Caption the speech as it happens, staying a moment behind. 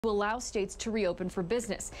to allow states to reopen for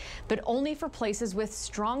business, but only for places with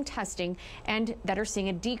strong testing and that are seeing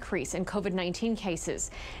a decrease in COVID-19 cases.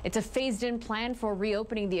 It's a phased-in plan for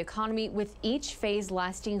reopening the economy, with each phase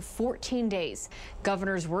lasting 14 days.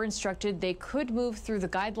 Governors were instructed they could move through the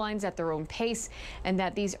guidelines at their own pace and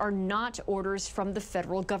that these are not orders from the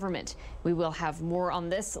federal government. We will have more on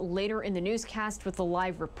this later in the newscast with the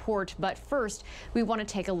live report, but first we want to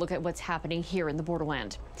take a look at what's happening here in the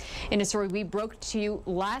borderland. In a story we broke to you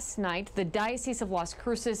last night, the Diocese of Las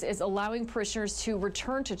Cruces is allowing parishioners to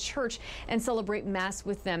return to church and celebrate Mass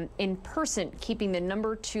with them in person, keeping the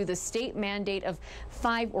number to the state mandate of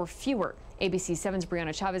 5 or fewer. ABC 7's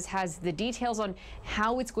Brianna Chavez has the details on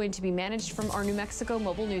how it's going to be managed from our New Mexico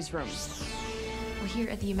mobile newsroom. Well, here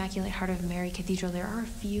at the Immaculate Heart of Mary Cathedral, there are a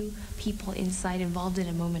few people inside involved in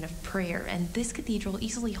a moment of prayer, and this cathedral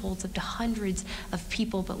easily holds up to hundreds of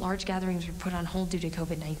people, but large gatherings were put on hold due to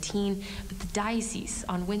COVID-19. But the diocese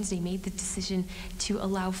on Wednesday made the decision to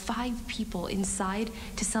allow 5 people inside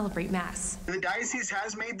to celebrate Mass. The diocese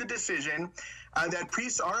has made the decision that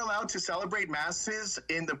priests are allowed to celebrate Masses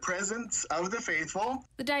in the presence of the faithful.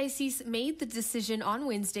 The diocese made the decision on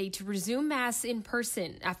Wednesday to resume Mass in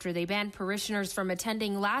person after they banned parishioners from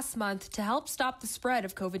attending last month to help stop the spread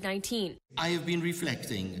of COVID-19. I have been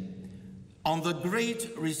reflecting on the great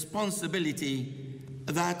responsibility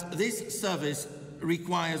that this service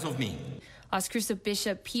requires of me. Las Cruces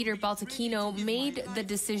Bishop Peter Baltacchino made the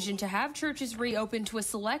decision to have churches reopen to a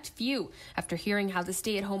select few after hearing how the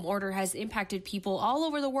stay-at-home order has impacted people all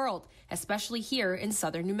over the world, especially here in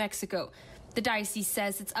southern New Mexico. The diocese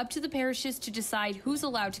says it's up to the parishes to decide who's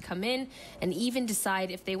allowed to come in and even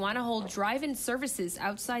decide if they want to hold drive-in services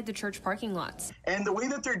outside the church parking lots. And the way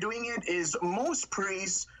that they're doing it is most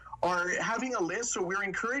priests are having a list, so we're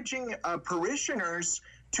encouraging parishioners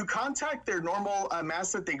to contact their normal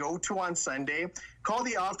Mass that they go to on Sunday, call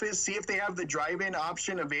the office, see if they have the drive-in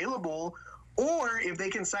option available, or if they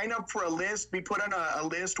can sign up for a list, be put on a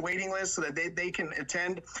list, waiting list, so that they can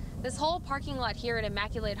attend. This whole parking lot here at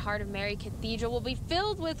Immaculate Heart of Mary Cathedral will be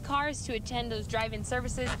filled with cars to attend those drive-in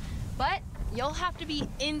services, but you'll have to be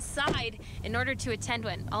inside in order to attend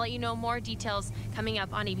one. I'll let you know more details coming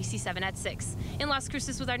up on ABC 7 at 6. In Las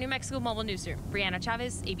Cruces with our New Mexico mobile newsroom, Brianna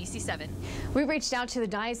Chavez, ABC 7. We reached out to the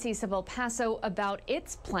Diocese of El Paso about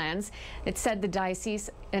its plans. It said the diocese,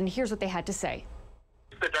 and here's what they had to say.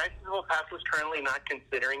 The Diocese of El Paso is currently not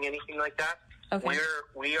considering anything like that. Okay.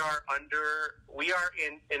 We are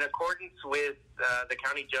in accordance with the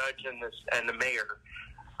county judge and the mayor.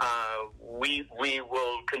 We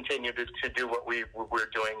will continue to do what we're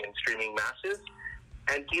doing in streaming Masses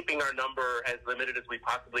and keeping our number as limited as we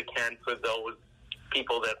possibly can for those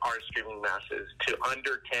people that are streaming Masses to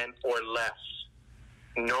under 10 or less.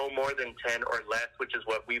 No more than 10 or less, which is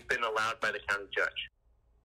what we've been allowed by the county judge.